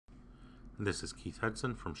This is Keith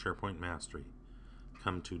Hudson from Sharepoint Mastery.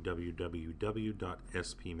 Come to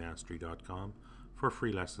www.spmastery.com for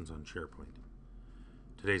free lessons on SharePoint.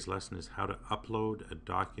 Today's lesson is how to upload a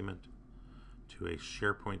document to a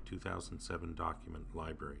SharePoint 2007 document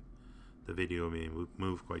library. The video may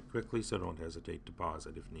move quite quickly, so don't hesitate to pause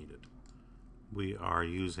it if needed. We are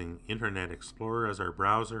using Internet Explorer as our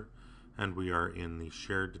browser, and we are in the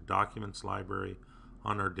Shared Documents library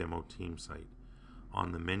on our demo team site.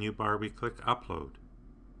 On the menu bar, we click Upload.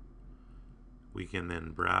 We can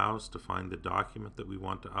then browse to find the document that we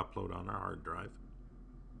want to upload on our hard drive.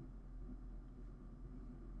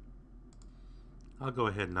 I'll go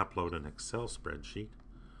ahead and upload an Excel spreadsheet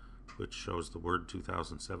which shows the Word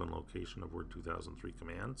 2007 location of Word 2003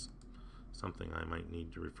 commands, something I might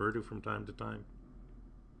need to refer to from time to time.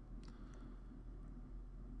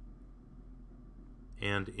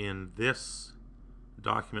 And in this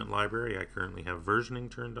document library, I currently have versioning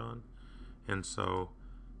turned on, and so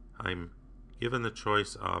I'm given the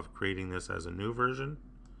choice of creating this as a new version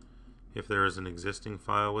if there is an existing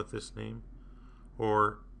file with this name,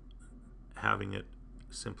 or having it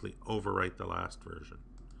simply overwrite the last version.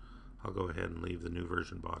 I'll go ahead and leave the new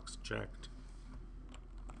version box checked,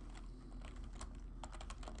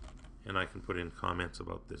 and I can put in comments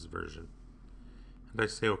about this version, and I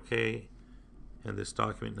say OK, and this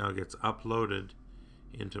document now gets uploaded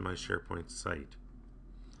into my SharePoint site.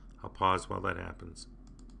 I'll pause while that happens,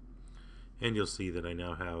 and you'll see that I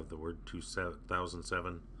now have the Word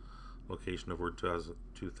 2007 location of Word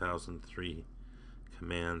 2003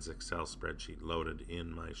 commands Excel spreadsheet loaded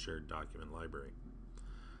in my shared document library.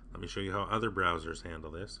 Let me show you how other browsers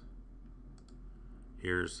handle this.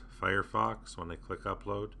 Here's Firefox. When I click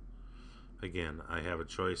Upload, again, I have a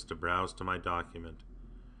choice to browse to my document,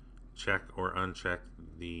 check or uncheck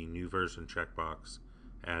the new version checkbox,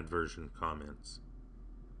 add version comments.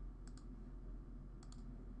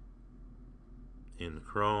 In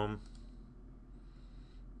Chrome,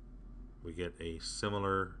 we get a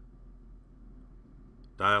similar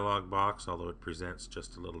dialog box, although it presents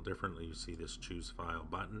just a little differently. You see this Choose File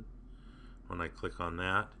button. When I click on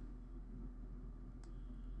that,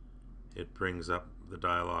 it brings up the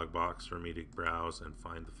dialog box for me to browse and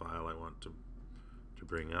find the file I want to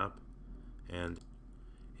bring up. And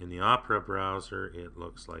in the Opera browser, it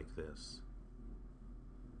looks like this.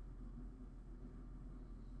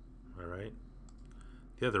 Alright.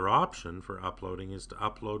 The other option for uploading is to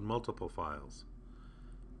upload multiple files.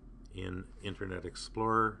 In Internet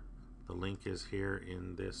Explorer, the link is here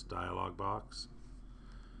in this dialog box,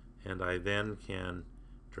 and I then can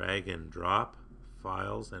drag and drop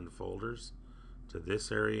files and folders to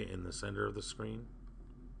this area in the center of the screen.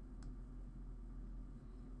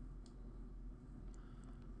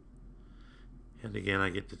 And again, I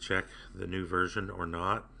get to check the new version or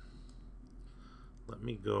not. Let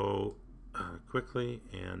me go quickly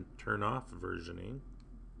and turn off versioning.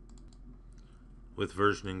 With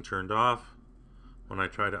versioning turned off, when I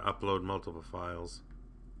try to upload multiple files,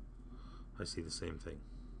 I see the same thing.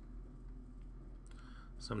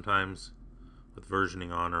 Sometimes with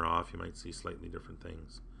versioning on or off, you might see slightly different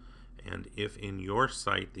things. And if in your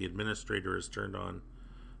site the administrator has turned on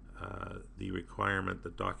the requirement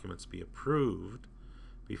that documents be approved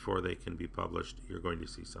before they can be published, you're going to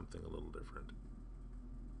see something a little different.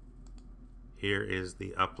 Here is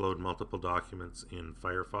the upload multiple documents in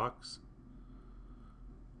Firefox.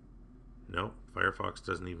 No, Firefox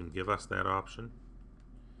doesn't even give us that option.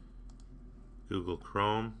 Google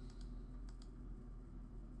Chrome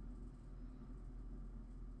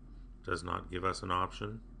does not give us an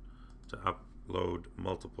option to upload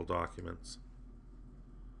multiple documents.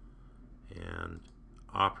 And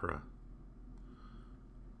Opera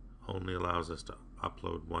only allows us to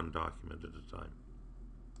upload one document at a time.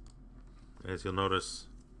 As you'll notice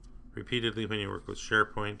repeatedly when you work with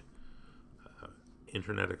SharePoint,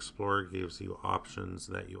 Internet Explorer gives you options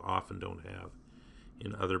that you often don't have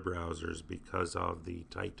in other browsers because of the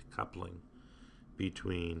tight coupling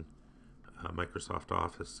between Microsoft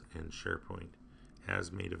Office and SharePoint as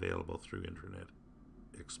made available through Internet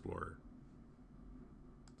Explorer.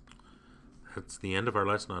 That's the end of our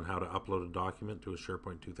lesson on how to upload a document to a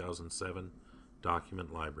SharePoint 2007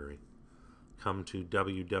 document library. Come to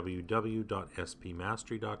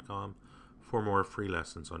www.spmastery.com for more free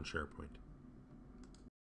lessons on SharePoint.